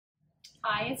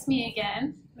Hi, it's me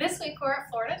again. This week we're at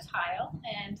Florida Tile,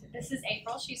 and this is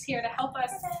April. She's here to help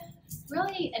us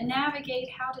really navigate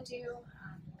how to do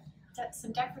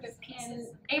some decorative pieces.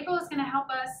 April is going to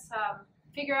help us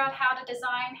figure out how to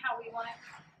design how we want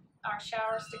our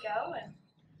showers to go, and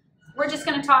we're just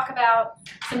going to talk about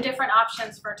some different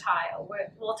options for tile.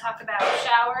 We'll talk about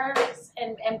showers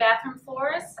and bathroom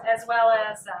floors, as well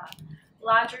as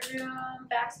laundry room,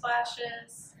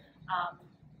 backsplashes,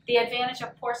 the advantage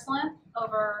of porcelain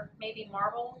over maybe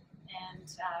marble, and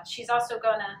she's also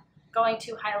going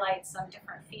to highlight some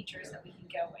different features that we can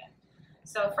go with.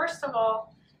 So first of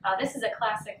all, this is a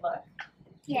classic look.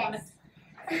 Yes.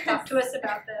 Talk to us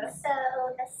about this.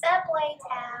 So the subway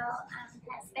towel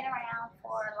has been around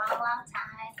for a long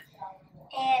time,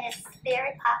 and it's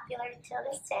very popular till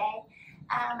this day.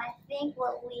 I think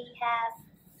what we have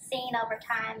seen over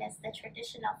time is the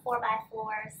traditional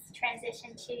 4x4s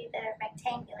transition to the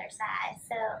rectangular size.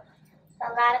 So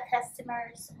a lot of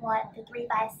customers want the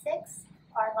 3x6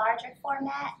 or larger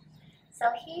format.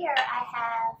 So here I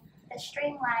have the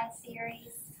Streamline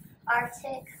series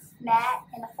Arctic Matte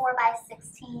in a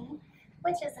 4x16,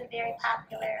 which is a very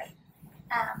popular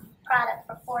product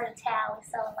for Florida Tile. We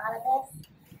sell a lot of this.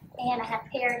 And I have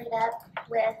paired it up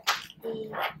with the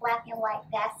black and white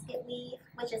basket weave,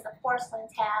 which is a porcelain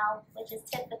towel, which is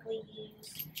typically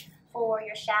used for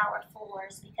your shower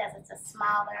floors because it's a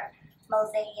smaller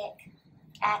mosaic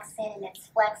accent and it's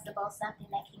flexible, something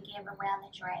that can give around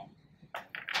the drain.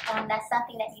 That's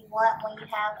something that you want when you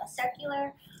have a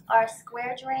circular or a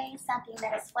square drain, something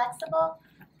that is flexible.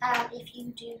 If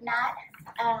you do not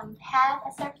have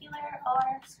a circular or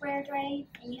square drain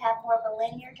and you have more of a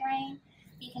linear drain,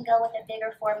 you can go with a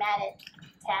bigger formatted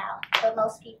towel. But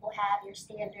most people have your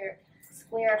standard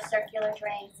square or circular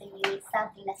drains, and you need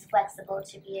something that's flexible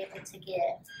to be able to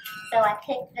give. So I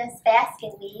picked this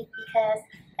basket weave because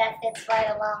that fits right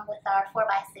along with our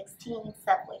 4x16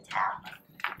 subway towel.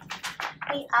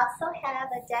 We also have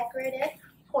a decorative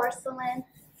porcelain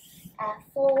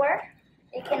floor.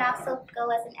 It can also go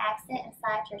as an accent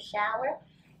inside your shower.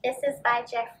 This is by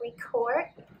Jeffrey Court.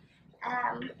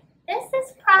 This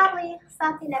is probably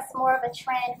something that's more of a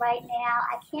trend right now.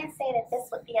 I can't say that this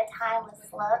would be a timeless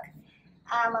look.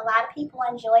 A lot of people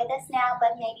enjoy this now,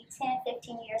 but maybe 10,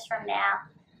 15 years from now,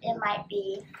 it might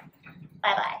be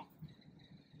bye-bye.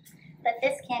 But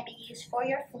this can be used for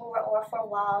your floor or for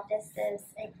wall. This is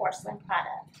a porcelain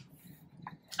product.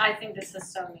 I think this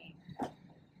is so neat.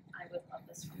 I would love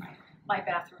this for my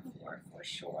bathroom floor for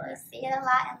sure. You see it a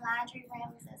lot in laundry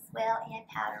rooms as well, and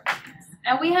powder rooms.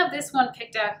 And we have this one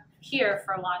picked out here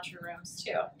for laundry rooms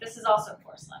too. This is also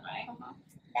porcelain, right?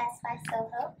 That's by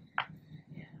Soho.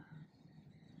 Yeah.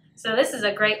 So this is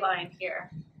a great line here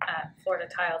at Florida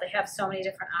Tile. They have so many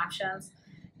different options,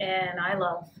 and I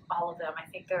love all of them. I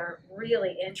think they're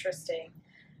really interesting,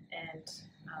 and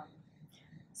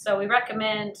so we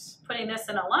recommend putting this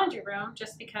in a laundry room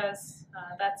just because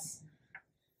that's,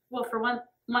 well, for one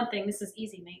thing, this is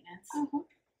easy maintenance.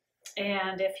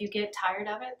 And if you get tired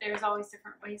of it, there's always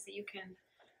different ways that you can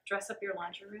dress up your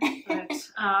laundry room.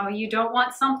 But you don't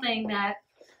want something that,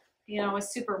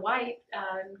 is super white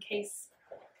in case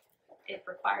it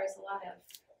requires a lot of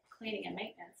cleaning and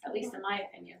maintenance, at least in my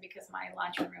opinion, because my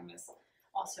laundry room is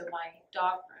also my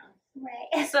dog room.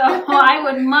 Right. So I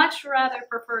would much rather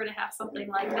prefer to have something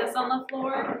like this on the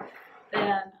floor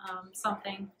than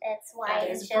something that's white, that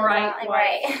is bright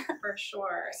white, for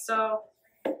sure. So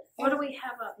what do we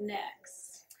have up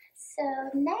next? So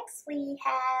next we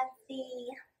have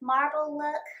the marble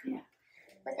look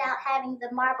without having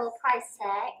the marble price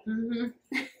tag.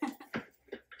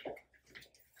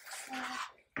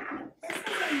 This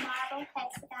is a marble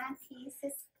hexagon piece.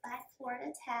 It's by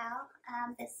Florida Tile.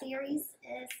 The series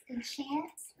is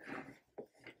Enchant,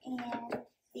 and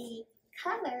the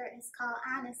color is called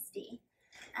Honesty.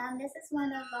 This is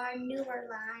one of our newer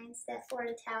lines that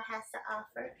Florida Tile has to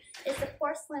offer. It's a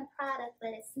porcelain product,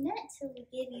 but it's meant to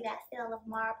give you that feel of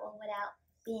marble without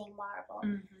being marble.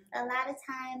 A lot of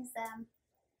times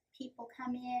people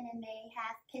come in and they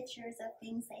have pictures of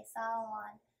things they saw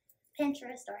on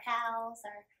Pinterest or House,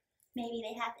 or maybe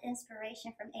they have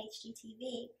inspiration from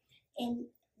HGTV, and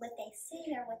what they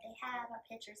see or what they have are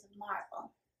pictures of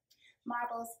marble.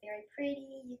 Marble is very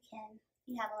pretty.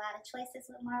 You have a lot of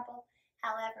choices with marble.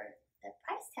 However, the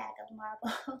price tag of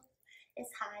marble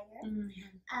is higher,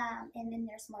 and then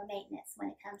there's more maintenance when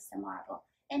it comes to marble.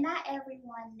 And not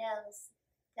everyone knows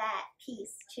that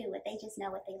piece to it. They just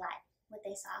know what they like, what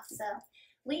they saw. So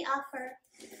we offer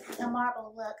the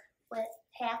marble look with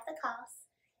half the cost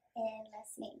and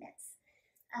less maintenance.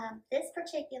 This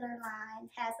particular line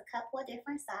has a couple of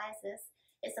different sizes.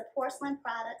 It's a porcelain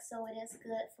product, so it is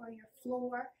good for your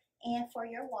floor and for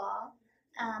your wall.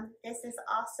 This is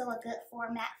also a good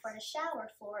format for the shower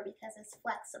floor because it's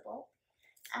flexible.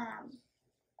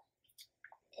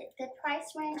 The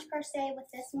price range per se with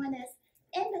this one is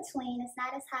in between. It's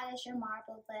not as high as your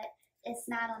marble, but it's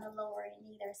not on the lower end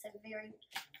either. It's a very,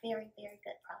 very, very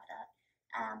good product.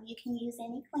 You can use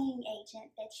any cleaning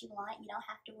agent that you want. You don't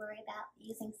have to worry about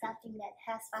using something that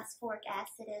has phosphoric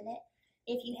acid in it.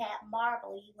 If you had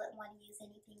marble, you wouldn't want to use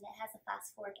anything that has a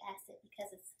phosphoric acid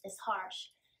because it's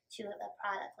harsh to a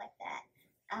product like that.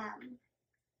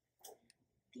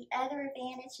 The other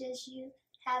advantage is you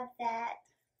have that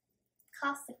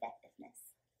cost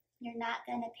effectiveness. You're not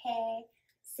going to pay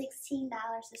 $16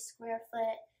 a square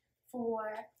foot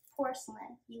for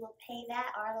porcelain. You will pay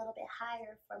that or a little bit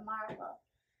higher for marble.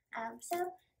 So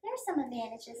there's some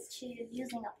advantages to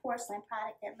using a porcelain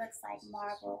product that looks like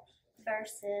marble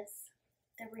versus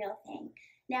the real thing.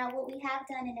 Now, what we have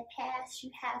done in the past,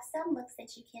 you have some looks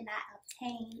that you cannot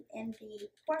obtain in the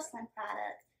porcelain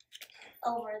product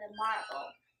over the marble.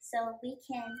 So we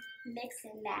can mix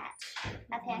and match.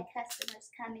 I've had customers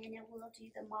come in and we'll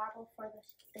do the marble for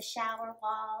the shower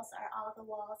walls or all the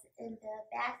walls in the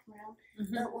bathroom,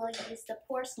 but we'll use the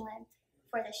porcelain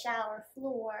for the shower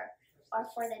floor or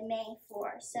for the main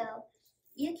floor. So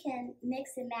you can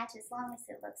mix and match as long as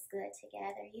it looks good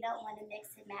together. You don't want to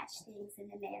mix and match things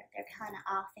and then they're kind of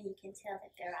off and you can tell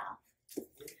that they're off.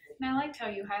 Now, I liked how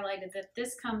you highlighted that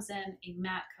this comes in a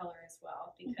matte color as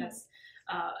well, because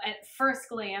at first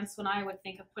glance, when I would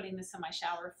think of putting this on my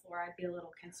shower floor, I'd be a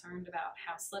little concerned about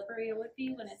how slippery it would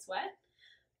be when it's wet.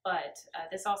 But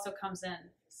this also comes in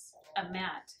a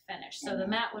matte finish, so the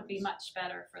matte would be much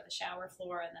better for the shower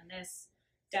floor, and then this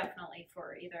definitely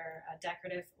for either a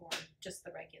decorative or just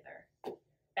the regular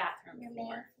bathroom Your floor.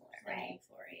 main floor, right? Main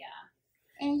floor,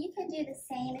 yeah. And you can do the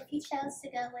same if you chose to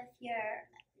go with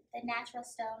the natural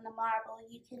stone, the marble.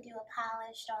 You can do a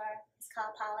polished, or it's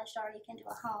called polished, or you can do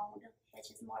a honed,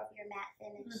 which is more of your matte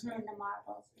finish than the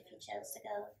marble if you chose to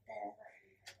go the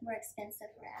more expensive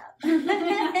route.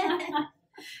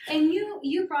 And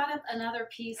you brought up another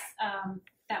piece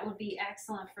that would be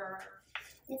excellent for.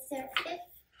 It's their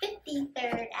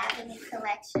 53rd Avenue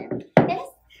collection. And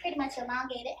it's pretty much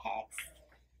elongated hex.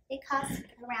 It costs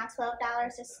around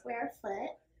 $12 a square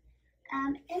foot.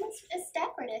 And it's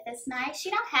decorative. It's nice.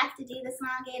 You don't have to do this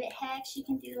elongated hex. You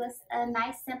can do a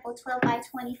nice simple 12 by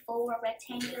 24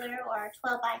 rectangular or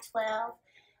 12 by 12.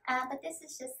 But this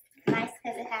is just nice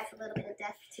because it has a little bit of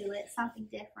depth to it, something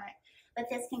different. But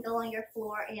this can go on your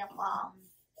floor and wall.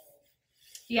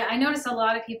 Yeah, I noticed a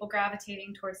lot of people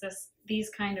gravitating towards these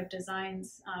kind of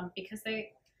designs because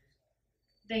they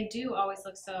do always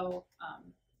look so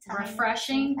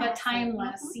refreshing but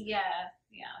timeless. Yeah.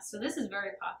 So this is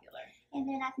very popular. And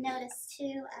then I've noticed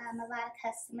too, a lot of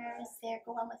customers, they're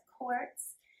going with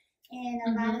quartz, and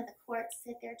a lot of the quartz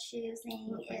that they're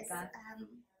choosing is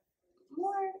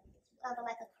more of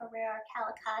like a Carrera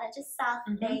Calicotta, just soft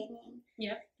veining.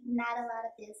 Yep. Not a lot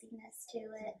of busyness to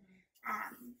it.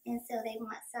 And so they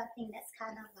want something that's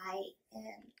kind of light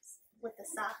and with the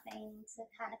soft veining to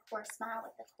kind of correspond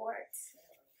with the quartz.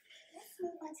 Let's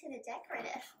move on to the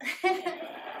decorative.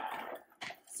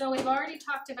 So we've already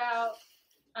talked about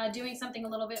doing something a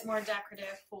little bit more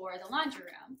decorative for the laundry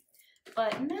room.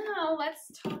 But now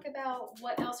let's talk about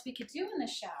what else we could do in the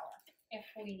shower if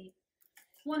we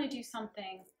want to do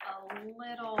something a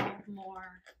little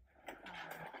more,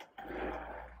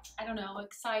 I don't know,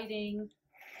 exciting,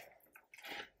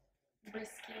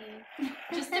 risky,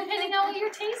 just depending on what your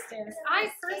taste is.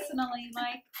 I personally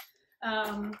like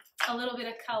a little bit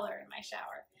of color in my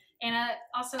shower. And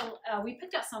also, we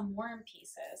picked out some worm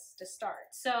pieces to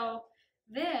start. So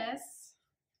this,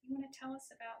 you want to tell us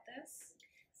about this?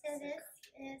 So this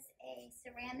is a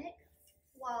ceramic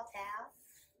wall towel.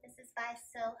 This is by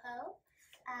Soho.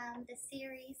 The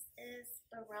series is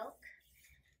Baroque,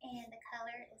 and the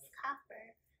color is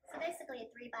copper. So basically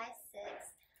a 3x6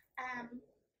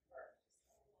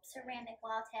 ceramic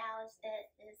wall towels that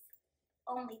is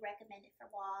only recommended for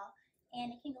wall,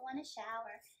 and it can go in a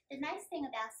shower. The nice thing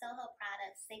about Soho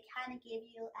products, they kind of give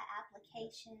you an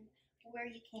application where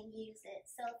you can use it.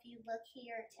 So if you look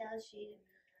here, it tells you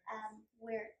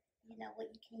where,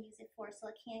 what you can use it for. So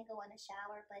it can go in a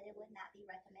shower, but it would not be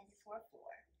recommended for a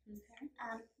floor. Okay.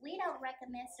 We don't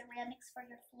recommend ceramics for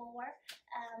your floor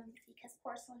because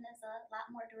porcelain is a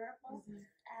lot more durable.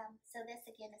 So this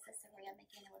again is a ceramic,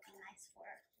 and it would be nice for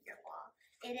your wall.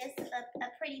 It is a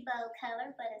pretty bold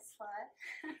color, but it's fun.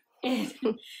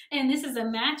 And this is a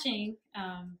matching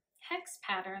hex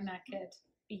pattern that could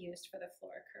be used for the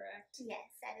floor, correct?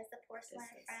 Yes, that is the porcelain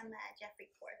from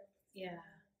Jeffrey Port. Yeah.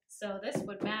 So this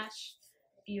would match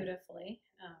beautifully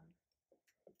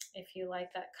if you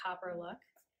like that copper look,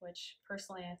 which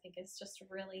personally I think is just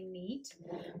really neat.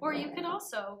 Or you could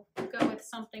also go with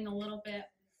something a little bit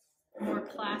more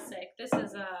classic. This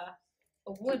is a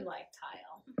wood-like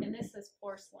tile, and this is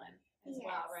porcelain as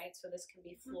well, right? So this can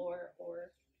be floor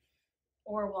or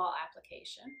wall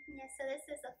application. Yeah, so this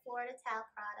is a Florida tile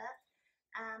product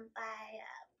by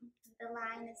the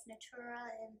line is Natura,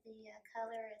 and the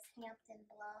color is Hampton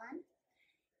Blonde,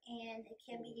 and it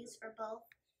can be used for both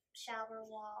shower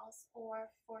walls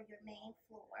or for your main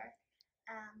floor.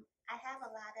 I have a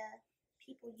lot of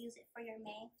people use it for your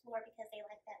main floor because they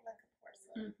like that look of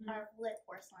porcelain or wood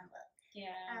porcelain look.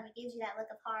 Yeah. It gives you that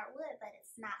look of hardwood, but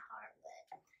it's not hardwood.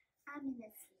 I mean,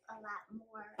 it's a lot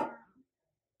more,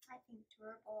 I think,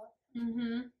 durable.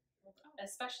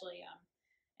 Especially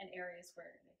in areas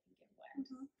where they can get wet.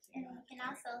 So and you can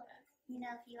also, you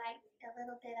know, if you like a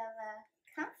little bit of a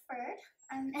comfort,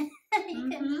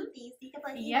 you can put these. You can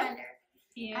put these under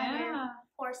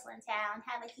porcelain tile and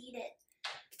have a heated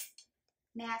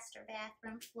master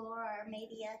bathroom floor, or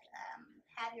maybe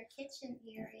have your kitchen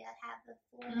area, have the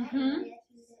floor in that area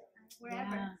heated,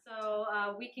 wherever. Yeah. So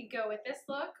we could go with this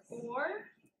look,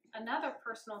 or another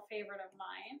personal favorite of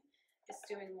mine is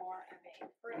doing more of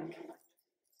a brick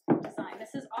design.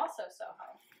 This is also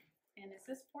Soho. And is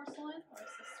this porcelain or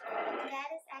is this ceramic?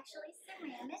 That is actually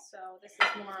ceramic. So this is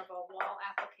more of a wall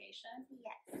application.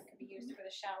 Yes. It can be used for the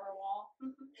shower wall.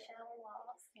 Shower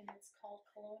walls. And it's called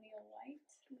Colonial White.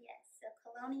 Yes. So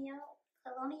Colonial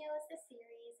is the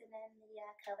series, and then the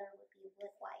color would be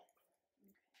wood white.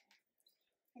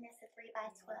 And it's a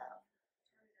 3x12.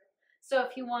 So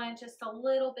if you want just a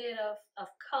little bit of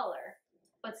color,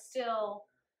 but still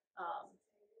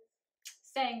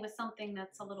staying with something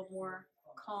that's a little more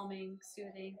calming,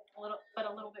 soothing, but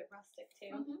a little bit rustic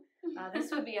too.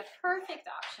 This would be a perfect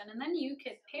option. And then you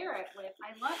could pair it with,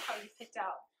 I love how you picked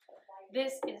out,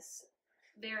 this is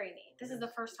very neat. This is the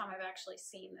first time I've actually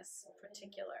seen this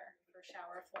particular for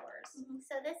shower floors.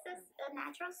 So this is a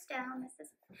natural stone. This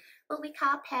is what we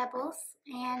call pebbles,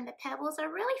 and the pebbles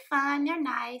are really fun. They're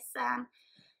nice.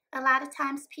 A lot of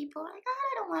times people are like, oh,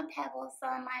 I don't want pebbles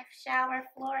on my shower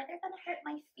floor. They're going to hurt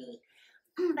my feet.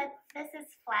 But this is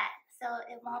flat, so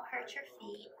it won't hurt your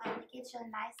feet. It gives you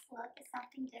a nice look. It's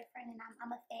something different, and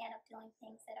I'm a fan of doing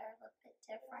things that are a little bit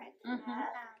different.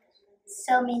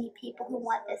 So many people who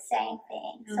want the same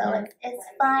thing. So it's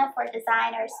fun for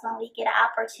designers when we get an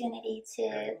opportunity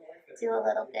to do a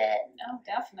little bit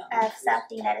of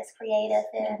something that is creative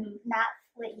and not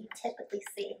what you typically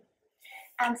see.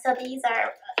 So these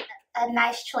are a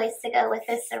nice choice to go with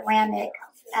this ceramic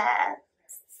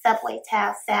subway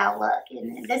tile style look.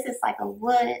 And this is like a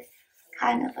wood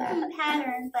kind of a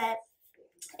pattern, but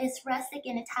it's rustic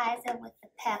and it ties in with the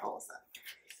pebbles.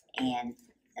 And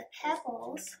the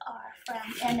pebbles are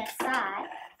from MSI,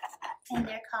 and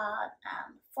they're called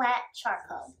flat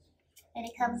charcoal. And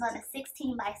it comes on a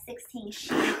 16x16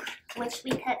 sheet, which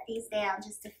we cut these down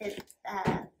just to fit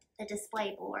the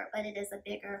display board, but it is a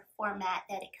bigger format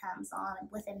that it comes on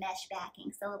with a mesh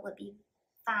backing, so it would be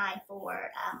fine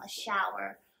for a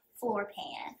shower floor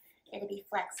pan. It'll be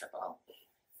flexible.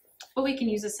 But we can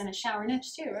use this in a shower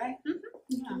niche too, right?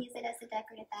 You can use it as a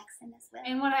decorative accent as well.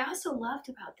 And what I also loved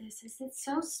about this is it's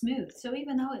so smooth. So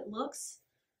even though it looks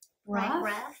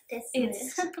rough,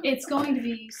 it's going to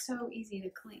be so easy to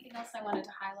clean. Also, I wanted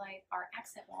to highlight our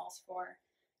accent walls for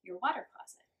your water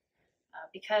closet.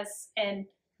 Because in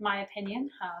my opinion,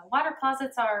 water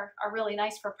closets are really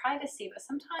nice for privacy, but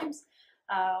sometimes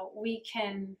we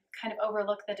can kind of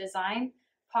overlook the design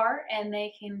part, and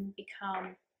they can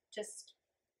become just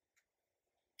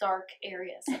dark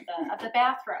areas of the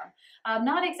bathroom.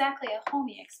 Not exactly a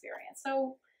homey experience.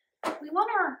 So we want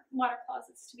our water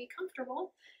closets to be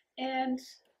comfortable, and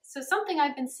so something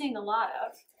I've been seeing a lot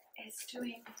of is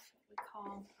doing what we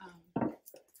call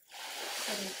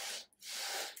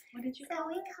what did you call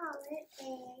it? So we call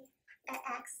it an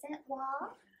accent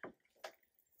wall.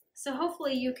 So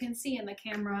hopefully you can see in the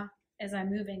camera as I'm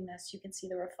moving this, you can see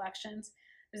the reflections.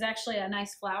 There's actually a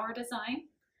nice flower design.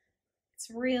 It's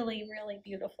really, really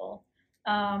beautiful.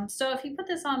 So if you put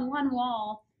this on one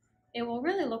wall, it will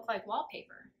really look like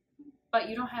wallpaper, but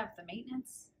you don't have the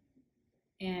maintenance,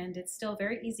 and it's still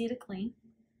very easy to clean.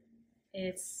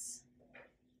 It's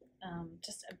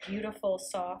just a beautiful,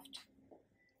 soft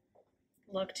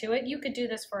look to it. You could do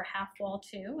this for a half wall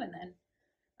too, and then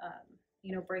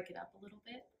break it up a little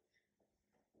bit.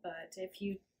 But if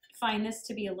you find this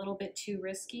to be a little bit too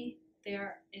risky,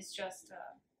 there is just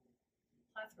a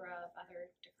plethora of other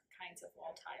different kinds of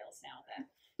wall tiles now that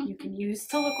you can use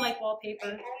to look like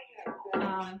wallpaper.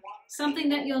 Something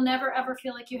that you'll never ever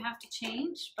feel like you have to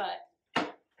change, but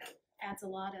adds a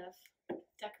lot of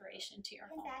decoration to your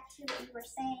home. Back to what you were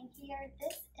saying here,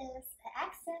 this is an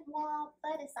accent wall,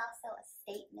 but it's also a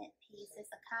statement piece.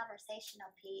 It's a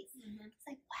conversational piece. It's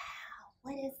like, wow,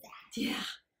 what is that? Yeah.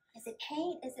 Is it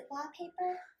paint? Is it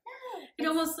wallpaper? No. It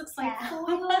almost looks like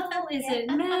foil. Is it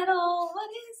metal?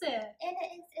 What is it? And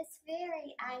it's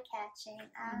very eye-catching.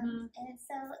 And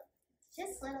so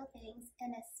just little things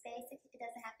in a space. It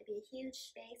doesn't have to be a huge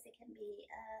space. It can be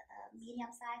a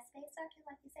medium-sized space, or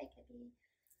like you say, it could be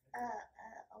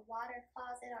a water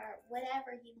closet or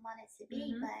whatever you want it to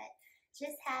be. But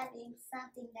just having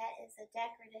something that is a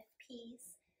decorative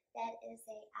piece, that is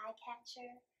a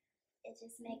eye-catcher, it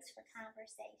just makes for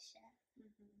conversation.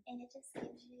 And it just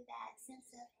gives you that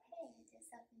sense of, hey, it's just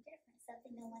something different,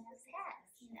 something no one else has,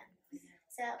 you know.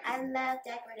 So I love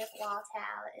decorative wall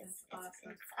tile. It's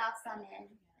awesome, and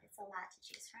it's a lot to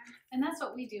choose from. And that's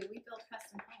what we do. We build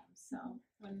custom homes. So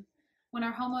when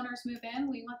our homeowners move in,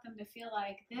 we want them to feel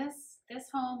like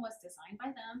this home was designed by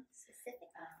them.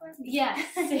 Specifically for me. Yes.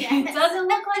 It doesn't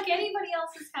look like anybody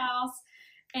else's house,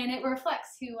 and it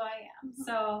reflects who I am.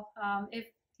 So if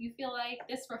you feel like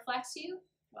this reflects you,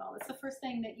 well, it's the first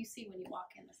thing that you see when you walk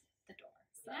in the door.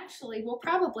 So actually, we'll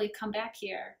probably come back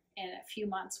here in a few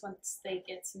months once they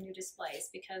get some new displays,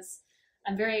 because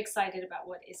I'm very excited about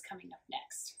what is coming up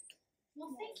next.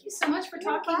 Well, thank you so much for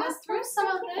talking us through some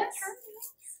of this.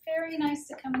 It's very nice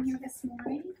to come in here this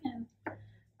morning.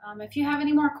 And if you have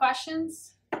any more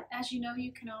questions, as you know,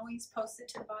 you can always post it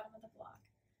to the bottom of